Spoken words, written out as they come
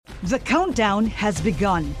The countdown has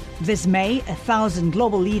begun. This May, 1,000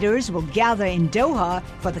 global leaders will gather in Doha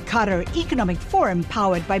for the Qatar Economic Forum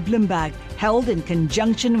powered by Bloomberg, held in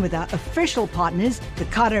conjunction with our official partners, the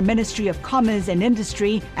Qatar Ministry of Commerce and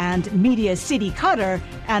Industry and Media City Qatar,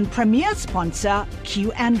 and premier sponsor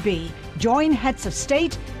QNB. Join heads of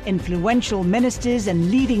state, influential ministers,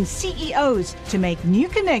 and leading CEOs to make new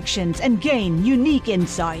connections and gain unique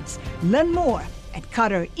insights. Learn more at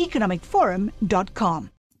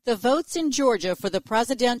QatarEconomicForum.com. The votes in Georgia for the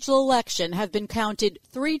presidential election have been counted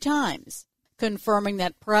 3 times, confirming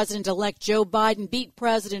that President-elect Joe Biden beat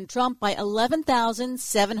President Trump by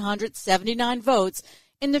 11,779 votes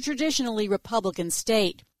in the traditionally Republican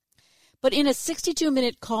state. But in a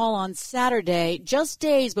 62-minute call on Saturday, just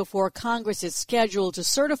days before Congress is scheduled to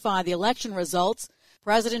certify the election results,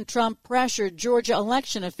 President Trump pressured Georgia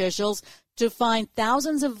election officials to find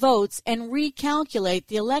thousands of votes and recalculate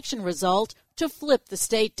the election result to flip the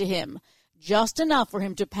state to him, just enough for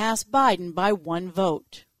him to pass Biden by 1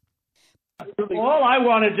 vote. All I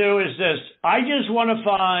want to do is this. I just want to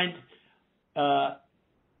find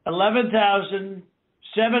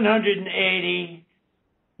 11,780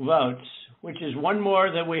 votes, which is one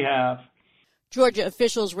more than we have. Georgia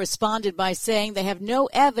officials responded by saying they have no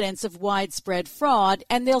evidence of widespread fraud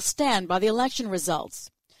and they'll stand by the election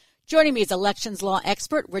results. Joining me is elections law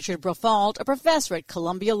expert Richard Brofald, a professor at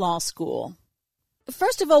Columbia Law School.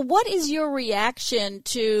 First of all, what is your reaction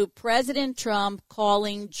to President Trump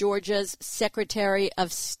calling Georgia's Secretary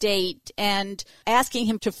of State and asking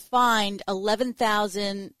him to find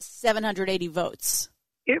 11,780 votes?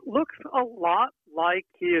 It looks a lot like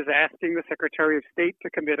he is asking the Secretary of State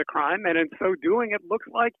to commit a crime, and in so doing, it looks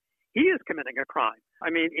like he is committing a crime.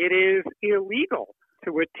 I mean, it is illegal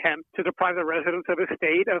to attempt to deprive the residents of a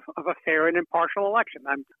state of a fair and impartial election.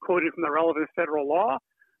 I'm quoting from the relevant federal law.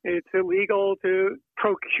 It's illegal to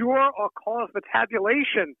procure or cause the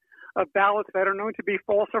tabulation of ballots that are known to be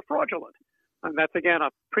false or fraudulent. And that's, again, a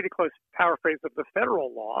pretty close paraphrase of the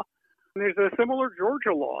federal law. And there's a similar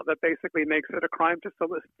Georgia law that basically makes it a crime to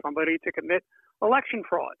solicit somebody to commit election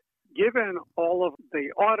fraud. Given all of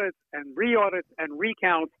the audits and re-audits and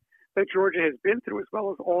recounts that Georgia has been through, as well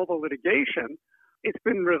as all the litigation, it's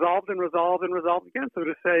been resolved and resolved and resolved again. So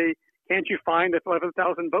to say, can't you find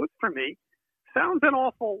 11,000 votes for me, sounds an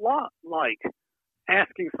awful lot like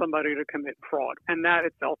asking somebody to commit fraud, and that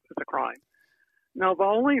itself is a crime. Now, the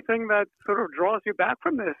only thing that sort of draws you back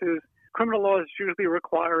from this is criminal laws usually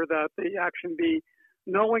require that the action be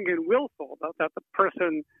knowing and willful, that the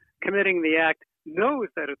person committing the act knows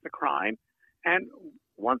that it's a crime. And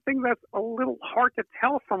one thing that's a little hard to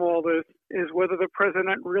tell from all this is whether the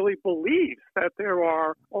president really believes that there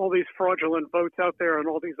are all these fraudulent votes out there and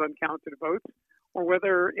all these uncounted votes, or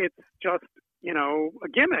whether it's just, a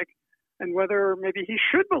gimmick, and whether maybe he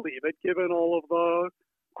should believe it given all of the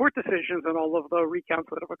court decisions and all of the recounts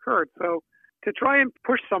that have occurred. So to try and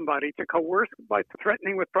push somebody, to coerce by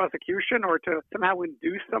threatening with prosecution or to somehow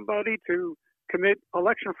induce somebody to commit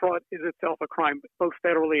election fraud is itself a crime, both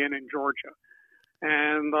federally and in Georgia.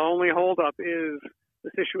 And the only holdup is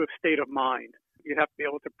this issue of state of mind. You'd have to be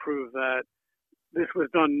able to prove that this was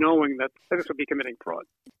done knowing that this would be committing fraud.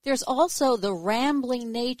 There's also the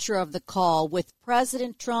rambling nature of the call, with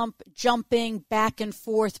President Trump jumping back and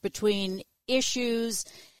forth between issues,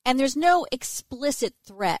 and there's no explicit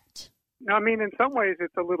threat. Now, I mean, in some ways,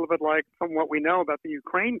 it's a little bit like from what we know about the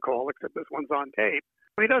Ukraine call, except this one's on tape.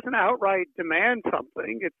 He doesn't outright demand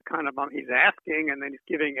something. It's kind of, he's asking and then he's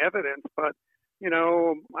giving evidence. But,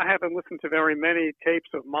 I haven't listened to very many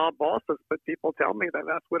tapes of mob bosses, but people tell me that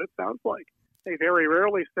that's what it sounds like. They very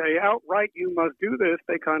rarely say outright, you must do this.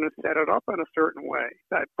 They kind of set it up in a certain way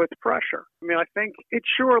that puts pressure. I mean, I think it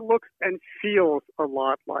sure looks and feels a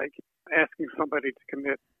lot like asking somebody to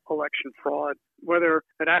commit election fraud. Whether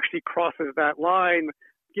it actually crosses that line,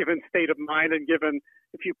 given state of mind and given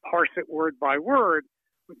if you parse it word by word,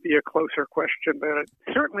 would be a closer question. But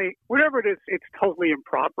certainly, whatever it is, it's totally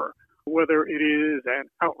improper, whether it is an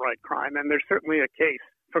outright crime. And there's certainly a case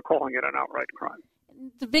for calling it an outright crime.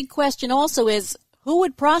 The big question also is, who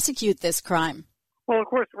would prosecute this crime? Well, of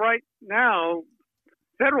course, right now,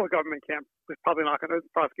 federal government is probably not going to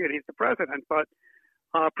prosecute. He's the president. But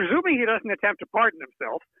presuming he doesn't attempt to pardon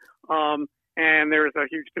himself, and there's a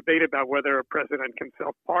huge debate about whether a president can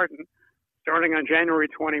self-pardon, starting on January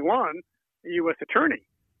 21, the U.S. attorney,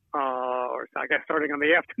 or I guess starting on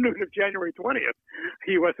the afternoon of January 20th,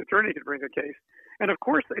 the U.S. attorney could bring a case. And of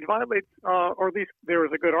course, it violates, or at least there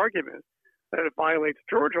is a good argument, that it violates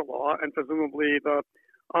Georgia law, and presumably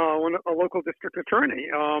when a local district attorney,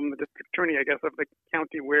 the district attorney, I guess, of the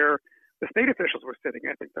county where the state officials were sitting,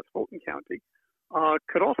 I think that's Fulton County,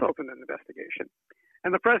 could also open an investigation.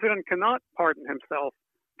 And the president cannot pardon himself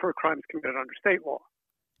for crimes committed under state law.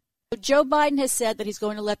 Joe Biden has said that he's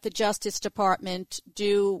going to let the Justice Department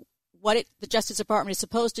do what the Justice Department is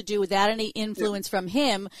supposed to do without any influence from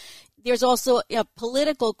him. There's also a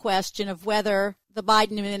political question of whether the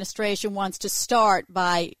Biden administration wants to start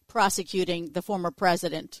by prosecuting the former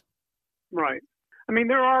president. Right. I mean,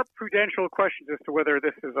 there are prudential questions as to whether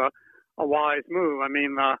this is a wise move. I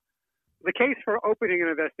mean, the case for opening an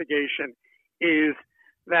investigation is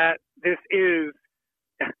that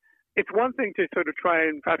it's one thing to sort of try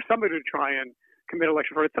and perhaps somebody to try and commit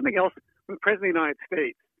election fraud. It's something else when the President of the United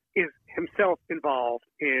States is himself involved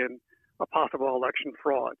in a possible election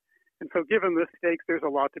fraud. And so given the stakes, there's a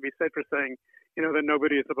lot to be said for saying, that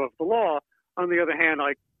nobody is above the law. On the other hand,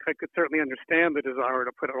 I could certainly understand the desire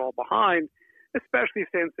to put it all behind, especially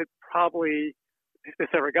since it probably, if this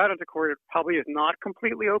ever got into court, it probably is not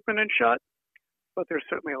completely open and shut. But there's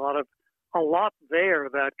certainly a lot there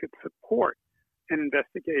that could support an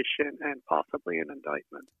investigation and possibly an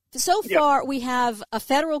indictment. So far, we have a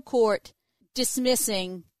federal court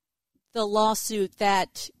dismissing the lawsuit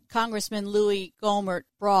that Congressman Louis Gohmert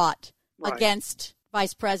brought against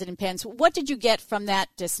Vice President Pence. What did you get from that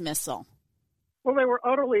dismissal? Well, they were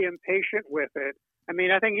utterly impatient with it. I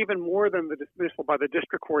mean, I think even more than the dismissal by the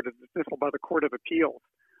district court, the dismissal by the Court of Appeals,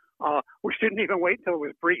 which didn't even wait until it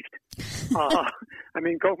was briefed. I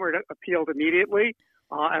mean, Gohmert appealed immediately,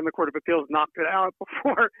 and the Court of Appeals knocked it out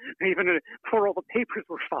before all the papers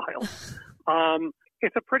were filed.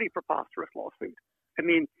 It's a pretty preposterous lawsuit. I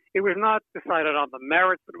mean, it was not decided on the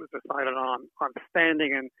merits, but it was decided on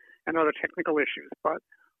standing and other technical issues. But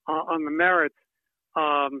on the merits,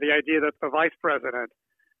 the idea that the vice president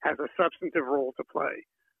has a substantive role to play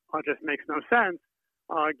just makes no sense,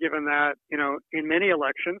 given that, in many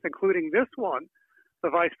elections, including this one, the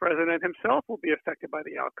vice president himself will be affected by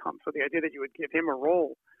the outcome. So the idea that you would give him a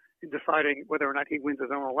role in deciding whether or not he wins his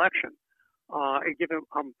own election and give him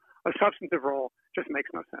a substantive role just makes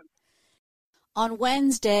no sense. On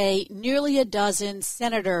Wednesday, nearly a dozen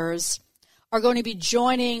senators are going to be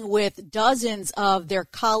joining with dozens of their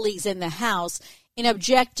colleagues in the House in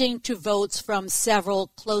objecting to votes from several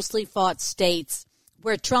closely fought states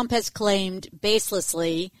where Trump has claimed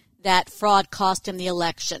baselessly that fraud cost him the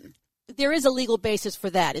election. There is a legal basis for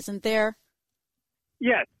that, isn't there?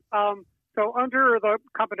 Yes. So under the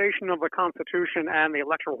combination of the Constitution and the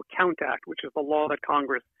Electoral Count Act, which is the law that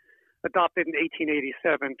Congress adopted in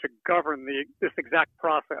 1887 to govern this exact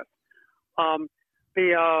process,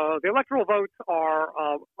 the electoral votes are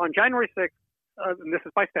on January 6th, and this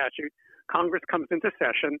is by statute, Congress comes into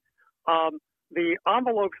session. The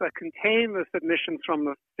envelopes that contain the submissions from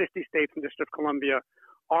the 50 states and District of Columbia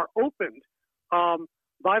are opened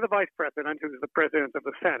by the vice president, who is the president of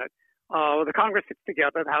the Senate. The Congress sits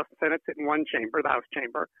together, the House and Senate sit in one chamber, the House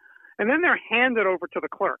chamber, and then they're handed over to the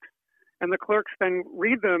clerks. And the clerks then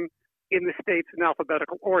read them in the states in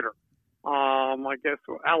alphabetical order. I guess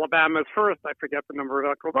Alabama's first. I forget the number of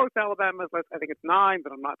electoral votes Alabama's. I think it's 9,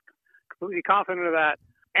 but I'm not completely confident of that.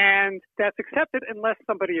 And that's accepted unless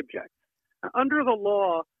somebody objects. Under the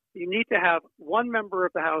law, you need to have one member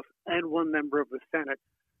of the House and one member of the Senate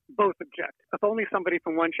both object. If only somebody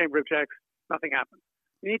from one chamber objects, nothing happens.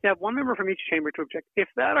 You need to have one member from each chamber to object. If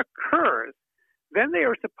that occurs, then they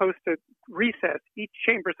are supposed to recess. Each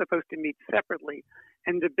chamber is supposed to meet separately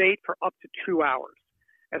and debate for up to 2 hours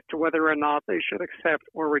as to whether or not they should accept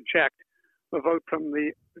or reject the vote from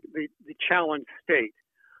the challenged state.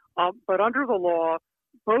 But under the law,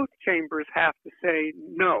 both chambers have to say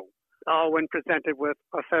no when presented with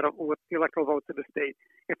with the electoral votes of the state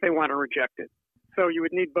if they want to reject it. So you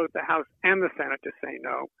would need both the House and the Senate to say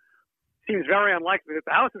no. Seems very unlikely that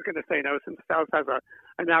the House is going to say no, since the House has a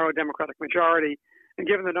narrow Democratic majority. And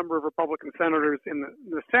given the number of Republican senators in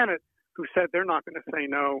the Senate who said they're not going to say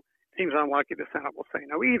no, it seems unlikely the Senate will say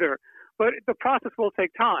no either. But the process will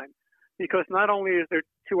take time, because not only is there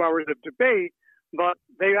 2 hours of debate, but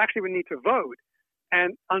they actually would need to vote.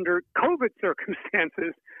 And under COVID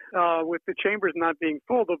circumstances, with the chambers not being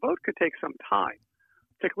full, the vote could take some time,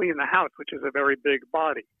 particularly in the House, which is a very big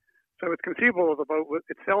body. So it's conceivable the vote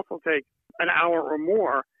itself will take an hour or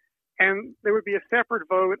more, and there would be a separate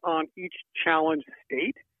vote on each challenged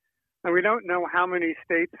state. And we don't know how many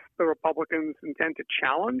states the Republicans intend to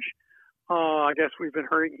challenge. I guess we've been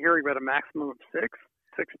hearing about a maximum of six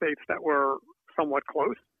states that were somewhat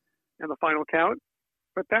close in the final count.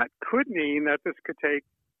 But that could mean that this could take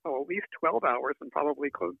at least 12 hours and probably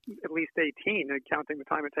at least 18, counting the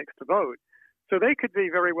time it takes to vote. So they could be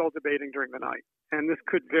very well debating during the night. And this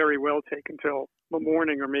could very well take until the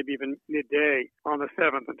morning or maybe even midday on the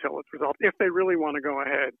 7th until it's resolved, if they really want to go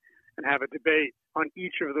ahead and have a debate on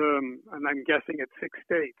each of them, and I'm guessing it's 6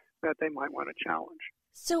 states that they might want to challenge.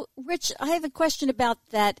 So, Rich, I have a question about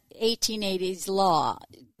that 1880s law.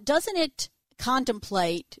 Doesn't it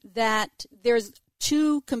contemplate that there's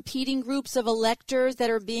two competing groups of electors that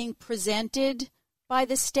are being presented by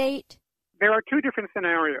the state? There are two different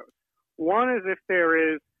scenarios. One is if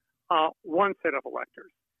there is one set of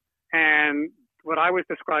electors, and what I was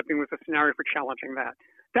describing was a scenario for challenging that.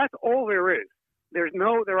 That's all there is. There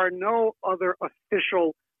are no other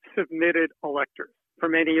official submitted electors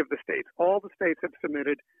from any of the states. All the states have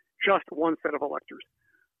submitted just one set of electors.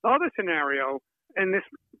 The other scenario, and this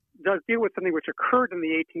does deal with something which occurred in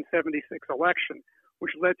the 1876 election,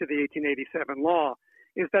 which led to the 1887 law,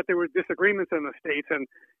 is that there were disagreements in the states, and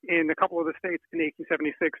in a couple of the states in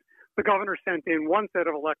 1876, the governor sent in one set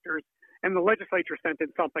of electors, and the legislature sent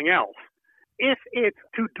in something else. If it's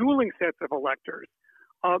two dueling sets of electors,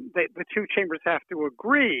 the two chambers have to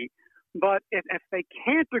agree, but if they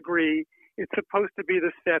can't agree, it's supposed to be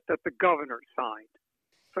the set that the governor signed.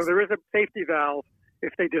 So there is a safety valve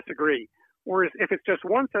if they disagree. Whereas if it's just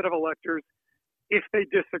one set of electors, if they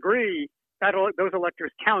disagree, those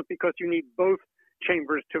electors count because you need both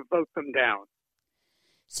chambers to vote them down.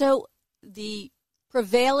 So the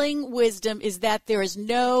prevailing wisdom is that there is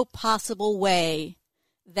no possible way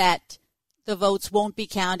that the votes won't be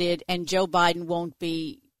counted and Joe Biden won't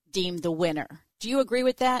be deemed the winner. Do you agree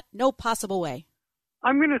with that? No possible way.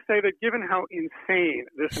 I'm going to say that given how insane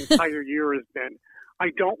this entire year has been, I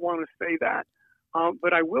don't want to say that.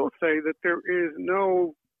 But I will say that there is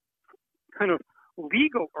no kind of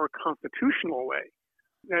legal or constitutional way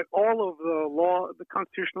that all of the law, the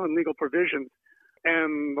constitutional and legal provisions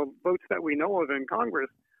and the votes that we know of in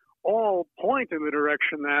Congress all point in the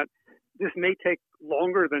direction that this may take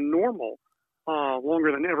longer than normal,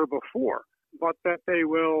 longer than ever before, but that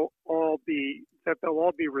they'll all be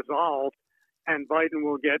resolved, and Biden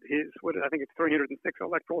will get his, I think it's 306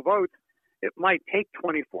 electoral votes. It might take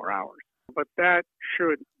 24 hours, but that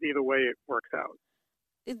should be the way it works out.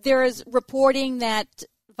 There is reporting that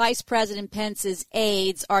Vice President Pence's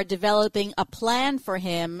aides are developing a plan for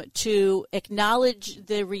him to acknowledge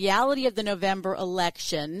the reality of the November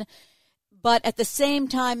election, but at the same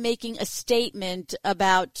time making a statement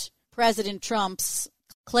about President Trump's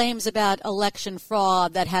claims about election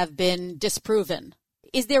fraud that have been disproven.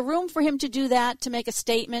 Is there room for him to do that, to make a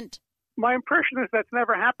statement? My impression is that's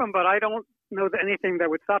never happened, but I don't know anything that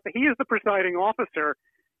would stop it. He is the presiding officer.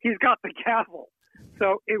 He's got the gavel.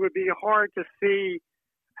 So it would be hard to see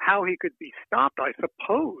how he could be stopped. I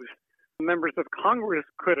suppose members of Congress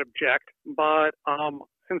could object, but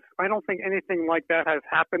since I don't think anything like that has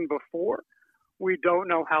happened before, we don't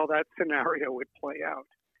know how that scenario would play out.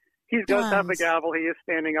 He does have the gavel. He is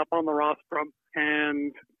standing up on the rostrum,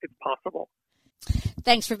 and it's possible.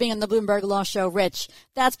 Thanks for being on the Bloomberg Law Show, Rich.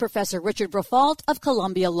 That's Professor Richard Briffault of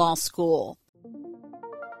Columbia Law School.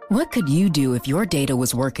 What could you do if your data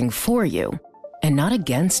was working for you and not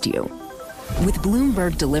against you? With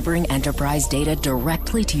Bloomberg delivering enterprise data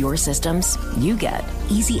directly to your systems, you get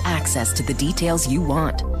easy access to the details you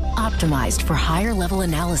want, optimized for higher-level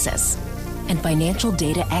analysis, and financial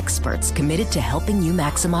data experts committed to helping you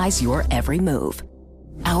maximize your every move.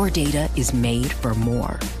 Our data is made for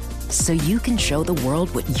more, so you can show the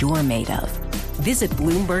world what you're made of. Visit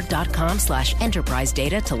Bloomberg.com/enterprise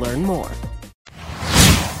data to learn more.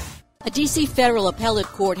 A D.C. federal appellate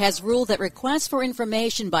court has ruled that requests for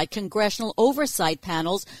information by congressional oversight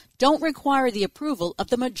panels don't require the approval of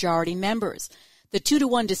the majority members. The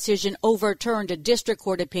 2-1 decision overturned a district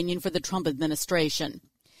court opinion for the Trump administration.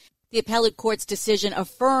 The appellate court's decision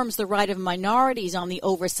affirms the right of minorities on the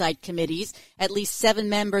oversight committees, at least 7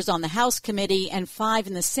 members on the House committee and 5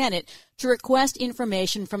 in the Senate, to request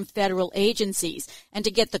information from federal agencies and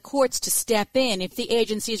to get the courts to step in if the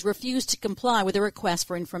agencies refuse to comply with a request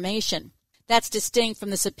for information. That's distinct from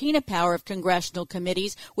the subpoena power of congressional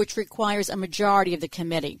committees, which requires a majority of the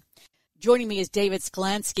committee. Joining me is David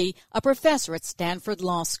Skolansky, a professor at Stanford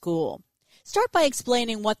Law School. Start by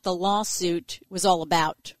explaining what the lawsuit was all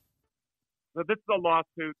about. So this is a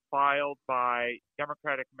lawsuit filed by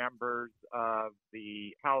Democratic members of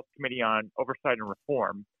the House Committee on Oversight and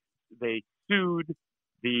Reform. They sued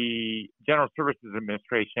the General Services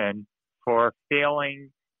Administration for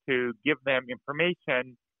failing to give them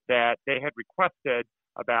information that they had requested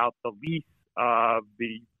about the lease of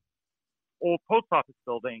the old post office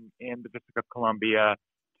building in the District of Columbia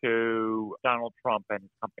to Donald Trump and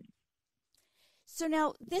his company. So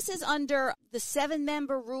now this is under the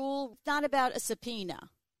 7-member rule, not about a subpoena.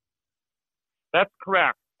 That's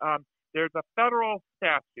correct. There's a federal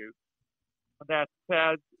statute that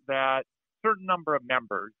says that a certain number of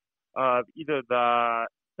members of either the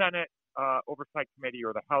Senate Oversight Committee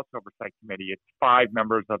or the House Oversight Committee, it's 5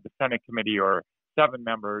 members of the Senate Committee or 7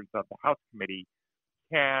 members of the House Committee,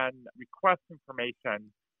 can request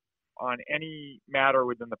information on any matter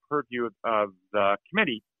within the purview of the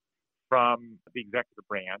committee from the executive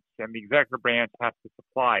branch, and the executive branch has to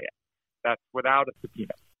supply it. That's without a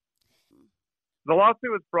subpoena. The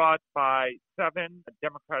lawsuit was brought by 7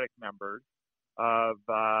 Democratic members of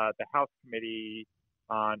the House Committee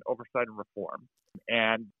on Oversight and Reform,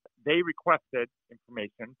 and they requested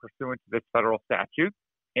information pursuant to this federal statute,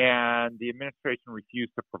 and the administration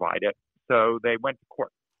refused to provide it, so they went to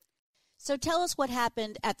court. So tell us what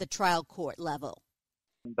happened at the trial court level.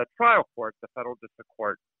 The trial court, the federal district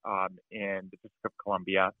court in the District of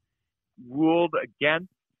Columbia, ruled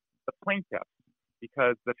against the plaintiffs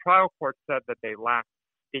because the trial court said that they lacked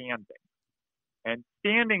standing. And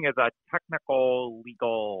standing is a technical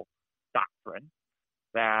legal doctrine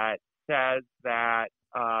that says that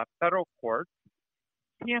federal courts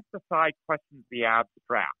can't decide questions of the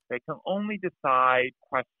abstract. They can only decide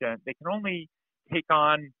questions, they can only take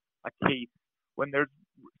on a case when there's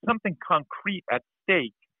something concrete at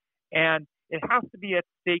stake, and it has to be at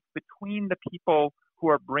stake between the people who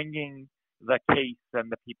are bringing the case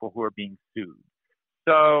and the people who are being sued.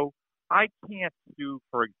 So I can't sue,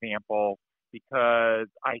 for example, because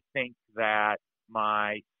I think that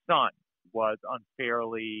my son was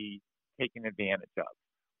unfairly taken advantage of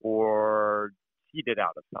or cheated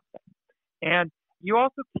out of something. And you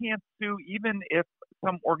also can't sue even if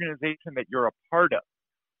some organization that you're a part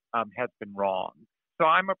of has been wrong. So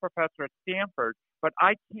I'm a professor at Stanford, but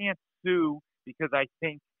I can't sue because I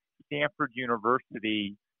think Stanford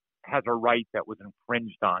University has a right that was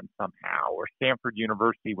infringed on somehow, or Stanford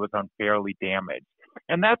University was unfairly damaged.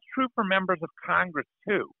 And that's true for members of Congress,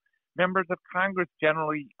 too. Members of Congress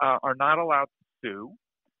generally are not allowed to sue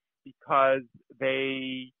because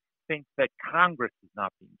they think that Congress is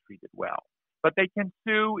not being treated well. But they can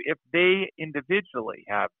sue if they individually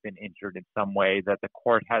have been injured in some way that the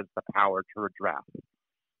court has the power to redress.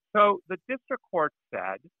 So the district court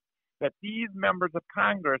said that these members of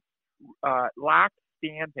Congress lack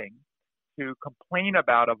standing to complain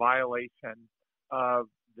about a violation of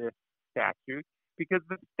this statute because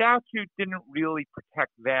the statute didn't really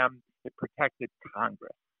protect them, it protected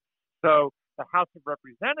Congress. So the House of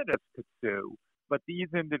Representatives could sue, but these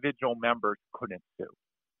individual members couldn't sue.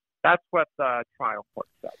 That's what the trial court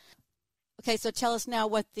said. Okay, so tell us now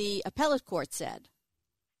what the appellate court said.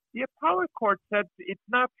 The appellate court said it's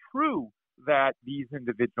not true that these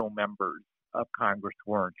individual members of Congress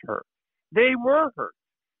weren't hurt. They were hurt.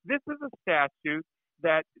 This is a statute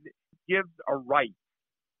that gives a right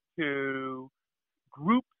to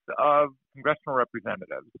groups of congressional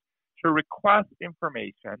representatives to request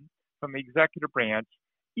information from the executive branch,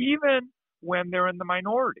 even when they're in the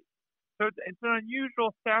minority. So it's an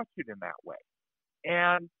unusual statute in that way.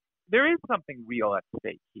 And there is something real at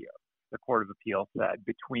stake here, the Court of Appeals said,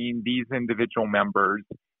 between these individual members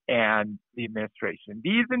and the administration.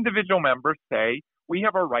 These individual members say, we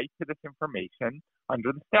have a right to this information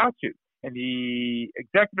under the statute. And the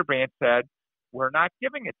executive branch said, we're not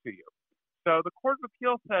giving it to you. So the Court of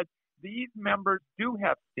Appeals said, these members do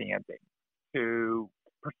have standing to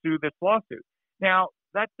pursue this lawsuit. Now,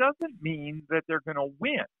 that doesn't mean that they're going to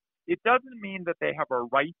win. It doesn't mean that they have a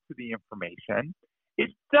right to the information.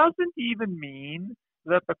 It doesn't even mean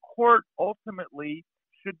that the court ultimately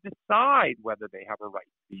should decide whether they have a right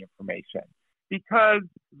to the information, because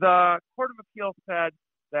the Court of Appeals said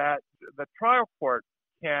that the trial court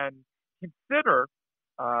can consider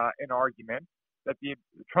an argument that the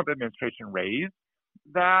Trump administration raised,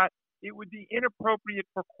 that it would be inappropriate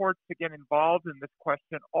for courts to get involved in this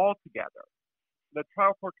question altogether. The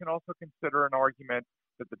trial court can also consider an argument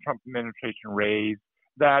that the Trump administration raised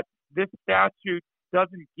that this statute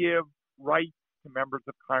doesn't give rights to members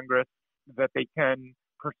of Congress that they can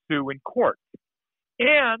pursue in court.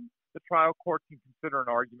 And the trial court can consider an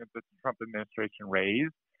argument that the Trump administration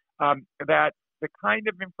raised that the kind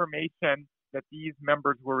of information that these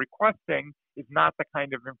members were requesting is not the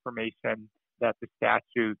kind of information that the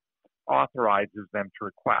statute authorizes them to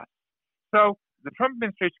request. So the Trump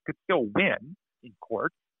administration could still win in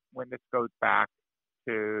court when this goes back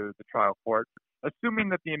to the trial court, assuming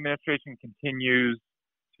that the administration continues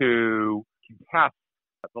to contest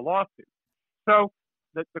the lawsuit. So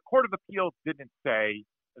the Court of Appeals didn't say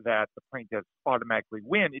that the plaintiffs automatically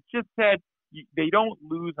win. It just said they don't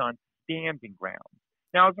lose on standing grounds.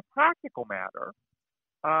 Now, as a practical matter,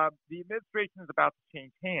 the administration is about to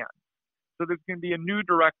change hands. So there's going to be a new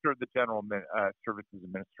director of the General Services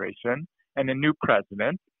Administration and a new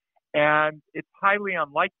president. And it's highly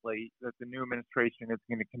unlikely that the new administration is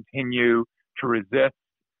going to continue to resist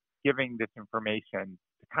giving this information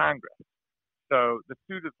to Congress. So the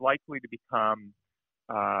suit is likely to become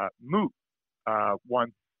moot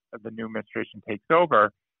once the new administration takes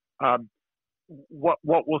over. What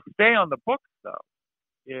will stay on the books, though,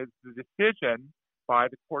 is the decision by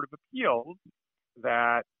the Court of Appeals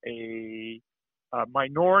that a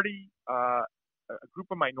group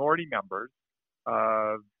of minority members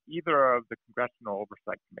of either of the congressional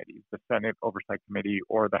oversight committees, the Senate Oversight Committee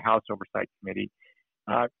or the House Oversight Committee,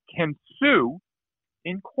 can sue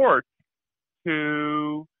in court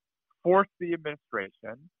to force the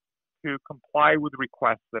administration to comply with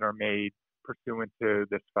requests that are made pursuant to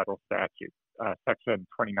this federal statute, Section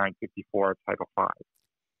 2954 of Title V.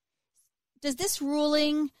 Does this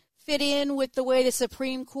ruling fit in with the way the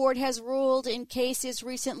Supreme Court has ruled in cases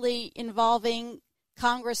recently involving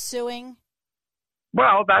Congress suing?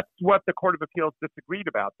 Well, that's what the Court of Appeals disagreed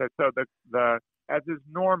about. So as is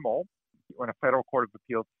normal, when a federal Court of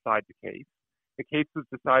Appeals decides the case was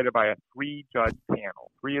decided by a 3-judge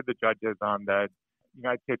panel, 3 of the judges on the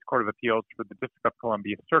United States Court of Appeals for the District of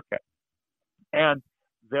Columbia Circuit. And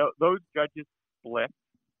those judges split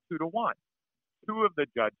 2-1. 2 of the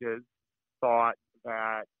judges thought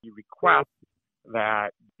that the request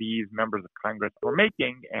that these members of Congress were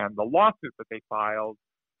making and the lawsuit that they filed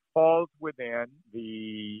falls within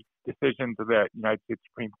the decisions that the United States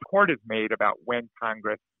Supreme Court has made about when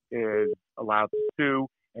Congress is allowed to sue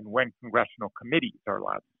and when congressional committees are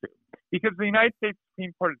allowed to sue. Because the United States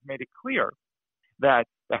Supreme Court has made it clear that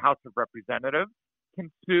the House of Representatives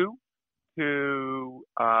can sue to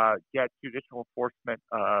get judicial enforcement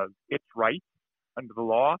of its rights under the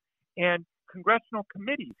law, and congressional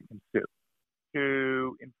committees can sue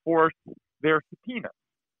to enforce their subpoenas.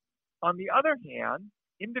 On the other hand,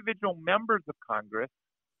 individual members of Congress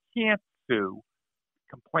can't sue,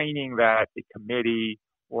 complaining that a committee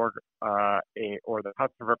or the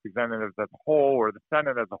House of Representatives as a whole or the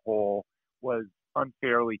Senate as a whole was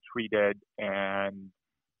unfairly treated and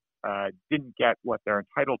didn't get what they're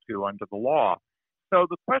entitled to under the law. So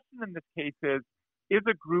the question in this case is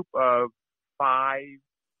a group of 5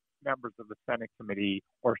 members of the Senate committee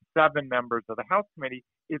or 7 members of the House committee,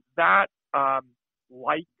 is that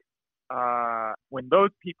when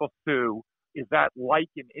those people sue, is that like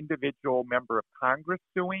an individual member of Congress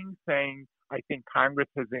suing, saying, I think Congress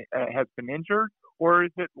has been injured? Or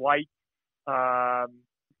is it like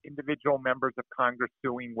individual members of Congress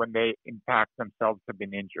suing when they, in fact, themselves have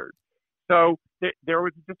been injured? So there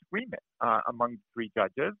was a disagreement among 3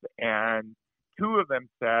 judges, and 2 of them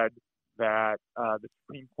said that the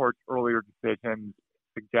Supreme Court's earlier decisions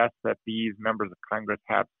suggest that these members of Congress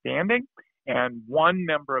have standing, and 1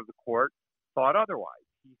 member of the court thought otherwise.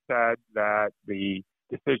 He said that the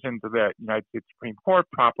decisions of the United States Supreme Court,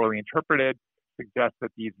 properly interpreted, suggest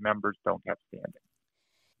that these members don't have standing.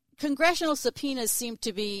 Congressional subpoenas seem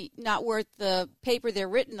to be not worth the paper they're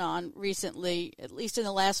written on recently, at least in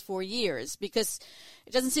the last 4 years, because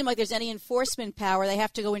it doesn't seem like there's any enforcement power. They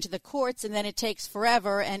have to go into the courts, and then it takes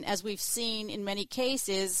forever. And as we've seen in many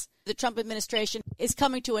cases, the Trump administration is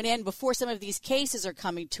coming to an end before some of these cases are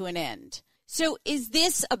coming to an end. So is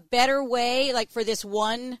this a better way, like for this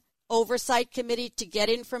one oversight committee to get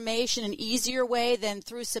information, an easier way than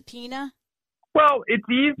through subpoena? Well, it's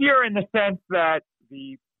easier in the sense that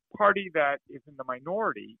the party that is in the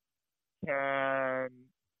minority can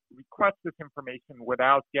request this information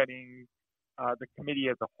without getting the committee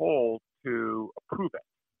as a whole to approve it.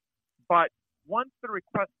 But once the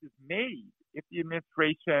request is made, if the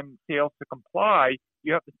administration fails to comply,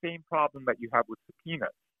 you have the same problem that you have with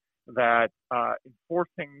subpoenas, that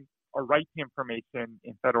enforcing a right to information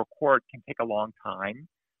in federal court can take a long time,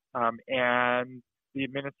 and the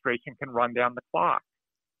administration can run down the clock.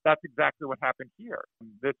 That's exactly what happened here.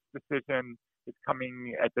 This decision is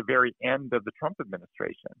coming at the very end of the Trump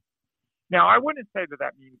administration. Now, I wouldn't say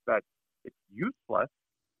that means that it's useless.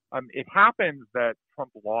 It happens that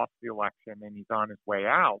Trump lost the election and he's on his way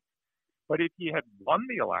out. But if he had won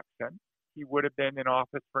the election, he would have been in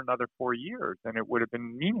office for another 4 years, and it would have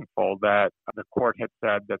been meaningful that the court had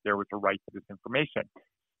said that there was a right to this information.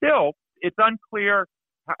 Still, it's unclear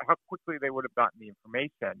how quickly they would have gotten the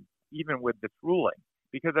information, even with this ruling.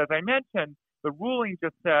 Because as I mentioned, the ruling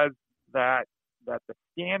just says that the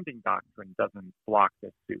standing doctrine doesn't block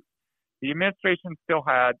this suit. The administration still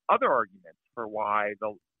had other arguments for why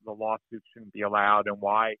the lawsuit shouldn't be allowed and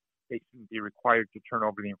why they shouldn't be required to turn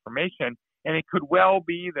over the information. And it could well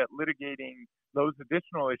be that litigating those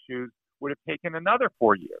additional issues would have taken another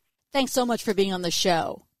 4 years. Thanks so much for being on the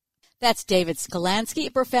show. That's David Skolansky,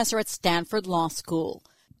 a professor at Stanford Law School.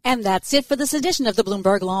 And that's it for this edition of the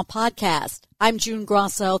Bloomberg Law Podcast. I'm June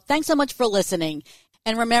Grosso. Thanks so much for listening.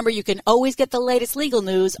 And remember, you can always get the latest legal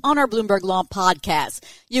news on our Bloomberg Law Podcasts.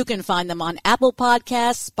 You can find them on Apple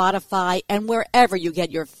Podcasts, Spotify, and wherever you get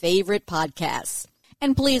your favorite podcasts.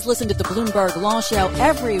 And please listen to the Bloomberg Law Show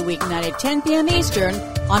every weeknight at 10 p.m. Eastern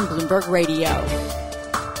on Bloomberg Radio.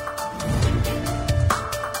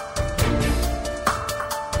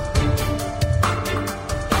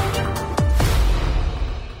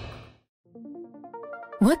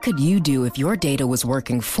 What could you do if your data was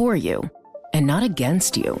working for you and not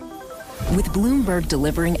against you? With Bloomberg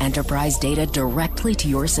delivering enterprise data directly to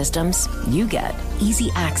your systems, you get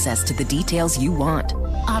easy access to the details you want,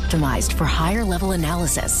 optimized for higher-level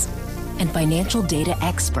analysis, and financial data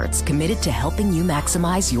experts committed to helping you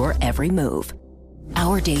maximize your every move.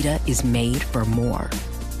 Our data is made for more,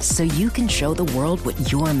 so you can show the world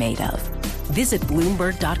what you're made of. Visit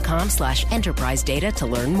Bloomberg.com/enterprise data to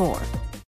learn more.